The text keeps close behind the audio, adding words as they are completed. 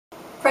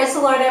Praise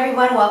the Lord,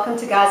 everyone. Welcome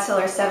to God's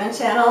Healer 7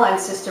 channel. I'm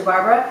Sister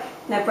Barbara,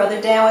 and I have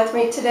Brother Dan with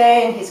me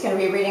today, and he's going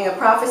to be reading a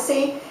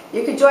prophecy.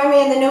 You could join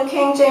me in the New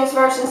King James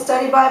Version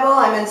Study Bible.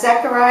 I'm in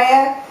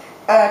Zechariah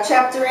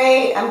chapter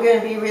 8. I'm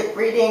going to be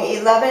reading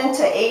 11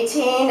 to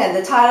 18, and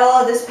the title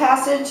of this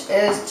passage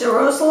is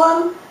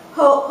Jerusalem,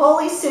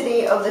 Holy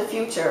City of the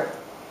Future.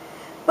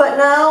 But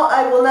now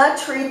I will not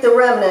treat the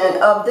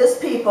remnant of this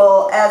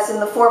people as in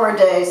the former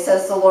days,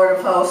 says the Lord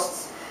of hosts.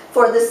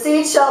 For the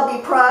seed shall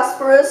be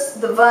prosperous,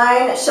 the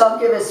vine shall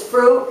give its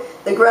fruit,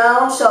 the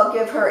ground shall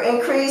give her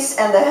increase,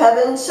 and the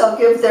heavens shall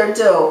give their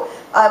dew.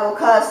 I will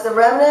cause the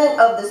remnant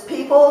of this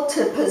people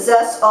to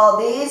possess all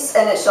these,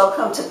 and it shall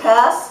come to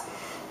pass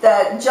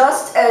that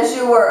just as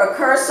you were a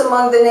curse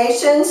among the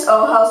nations,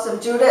 O house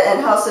of Judah and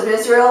house of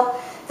Israel,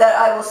 that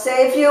I will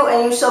save you,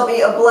 and you shall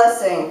be a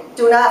blessing.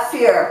 Do not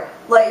fear.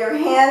 Let your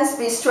hands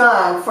be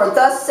strong, for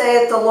thus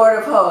saith the Lord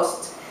of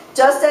hosts.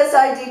 Just as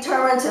I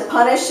determined to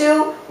punish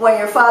you when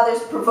your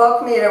fathers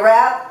provoked me to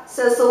wrath,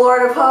 says the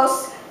Lord of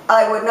hosts,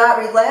 I would not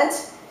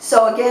relent.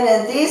 So again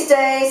in these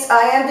days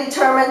I am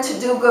determined to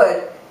do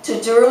good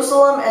to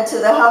Jerusalem and to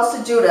the house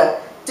of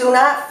Judah. Do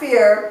not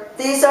fear,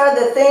 these are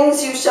the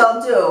things you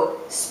shall do.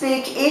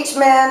 Speak each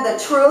man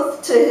the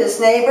truth to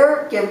his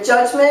neighbor. Give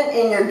judgment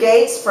in your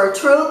gates for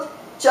truth,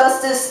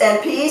 justice,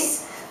 and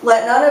peace.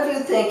 Let none of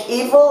you think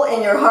evil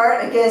in your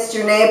heart against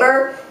your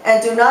neighbor,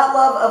 and do not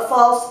love a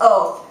false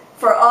oath.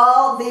 For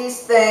all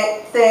these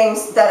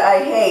things that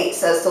I hate,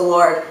 says the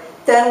Lord.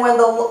 Then when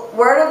the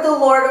word of the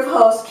Lord of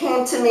hosts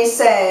came to me,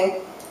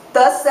 saying,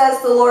 Thus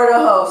says the Lord of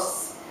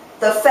hosts,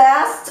 the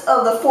fast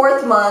of the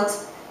 4th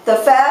month, the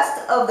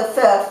fast of the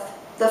 5th,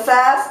 the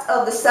fast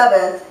of the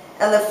 7th,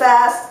 and the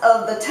fast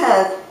of the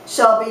 10th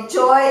shall be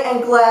joy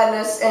and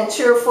gladness and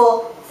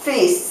cheerful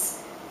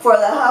feasts for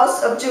the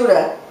house of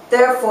Judah.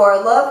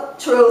 Therefore love,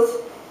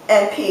 truth,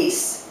 and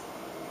peace.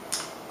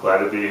 Glad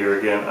to be here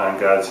again on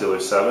God's Healer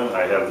 7.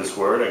 I have this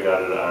word. I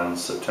got it on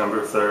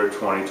September 3rd,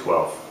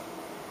 2012.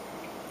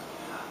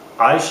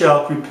 I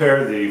shall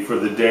prepare thee for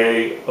the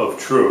day of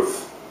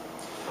truth.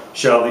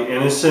 Shall the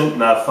innocent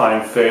not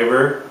find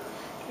favor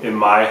in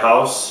my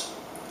house?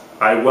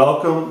 I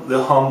welcome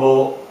the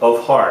humble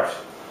of heart.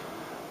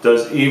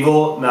 Does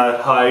evil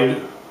not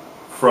hide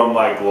from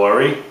my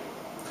glory?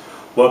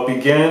 What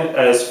began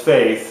as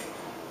faith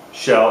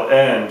shall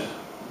end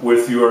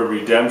with your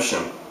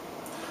redemption.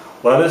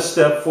 Let us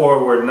step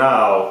forward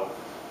now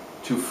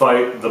to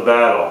fight the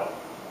battle.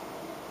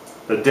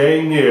 The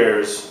day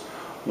nears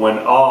when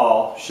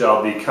all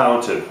shall be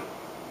counted.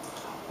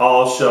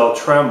 All shall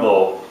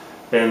tremble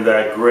in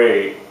that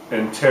great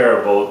and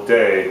terrible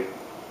day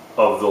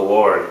of the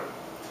Lord.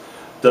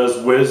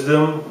 Does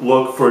wisdom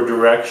look for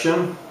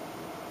direction?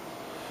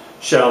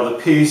 Shall the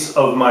peace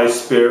of my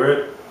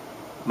spirit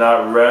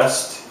not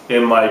rest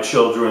in my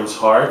children's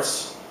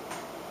hearts?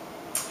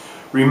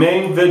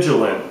 Remain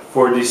vigilant,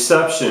 for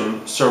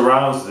deception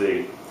surrounds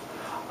thee.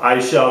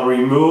 I shall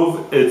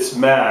remove its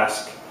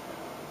mask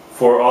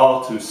for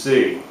all to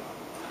see.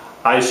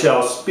 I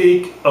shall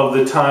speak of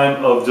the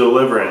time of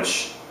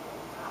deliverance.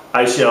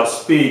 I shall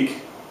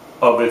speak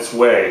of its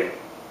way.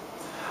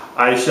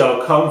 I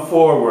shall come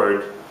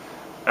forward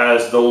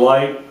as the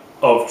light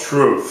of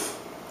truth.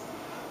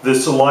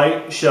 This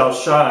light shall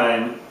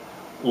shine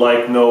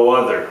like no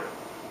other.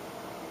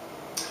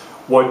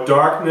 What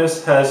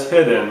darkness has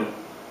hidden,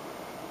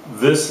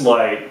 this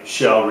light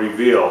shall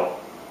reveal.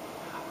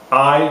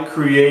 I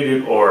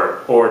created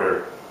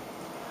order.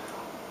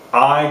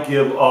 I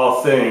give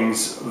all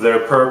things their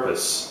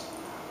purpose.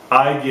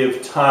 I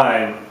give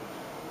time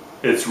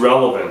its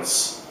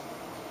relevance.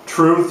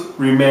 Truth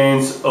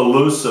remains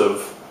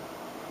elusive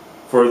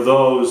for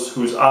those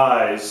whose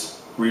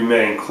eyes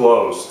remain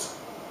closed.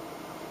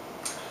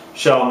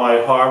 Shall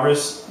my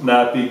harvest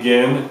not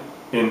begin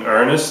in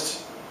earnest?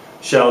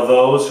 Shall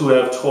those who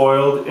have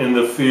toiled in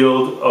the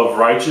field of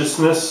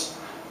righteousness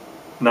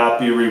not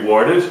be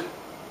rewarded?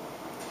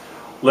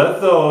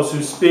 Let those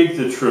who speak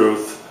the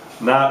truth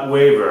not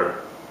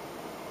waver,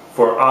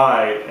 for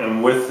I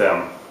am with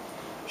them.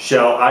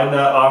 Shall I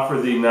not offer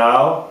thee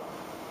now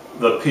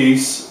the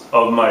peace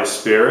of my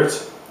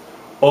spirit?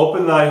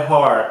 Open thy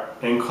heart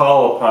and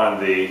call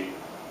upon thee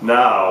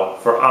now,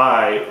 for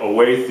I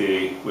await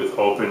thee with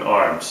open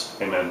arms.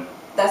 Amen.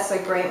 That's a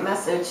great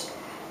message,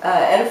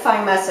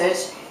 edifying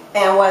message.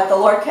 And what the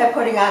Lord kept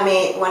putting on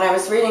me when I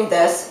was reading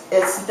this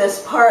is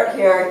this part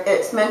here.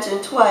 It's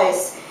mentioned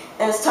twice,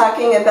 and it's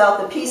talking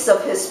about the peace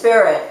of His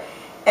Spirit.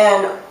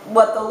 And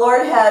what the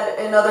Lord had,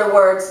 in other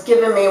words,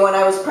 given me when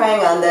I was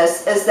praying on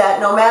this is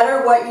that no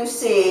matter what you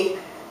see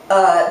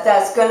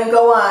that's going to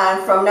go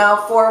on from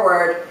now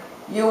forward,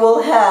 you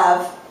will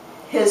have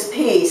His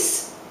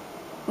peace,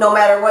 no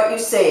matter what you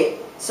see.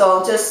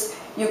 So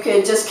you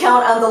could just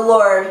count on the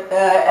Lord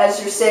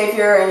as your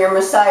Savior and your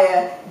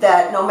Messiah,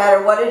 that no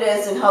matter what it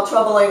is and how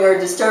troubling or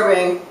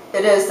disturbing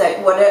it is,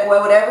 that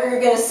whatever you're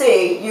going to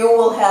see, you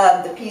will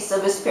have the peace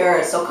of His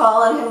Spirit. So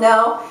call on Him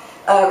now.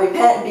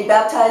 repent and be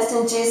baptized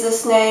in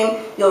Jesus'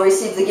 name. You'll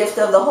receive the gift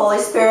of the Holy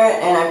Spirit,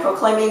 and I'm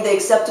proclaiming the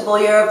acceptable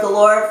year of the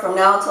Lord from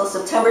now until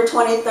September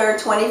 23rd,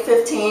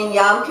 2015,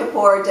 Yom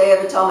Kippur, Day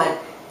of Atonement.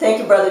 Thank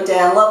you, Brother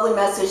Dan. Lovely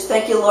message.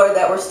 Thank you, Lord,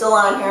 that we're still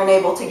on here and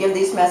able to give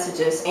these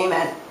messages.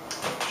 Amen.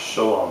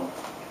 Shalom.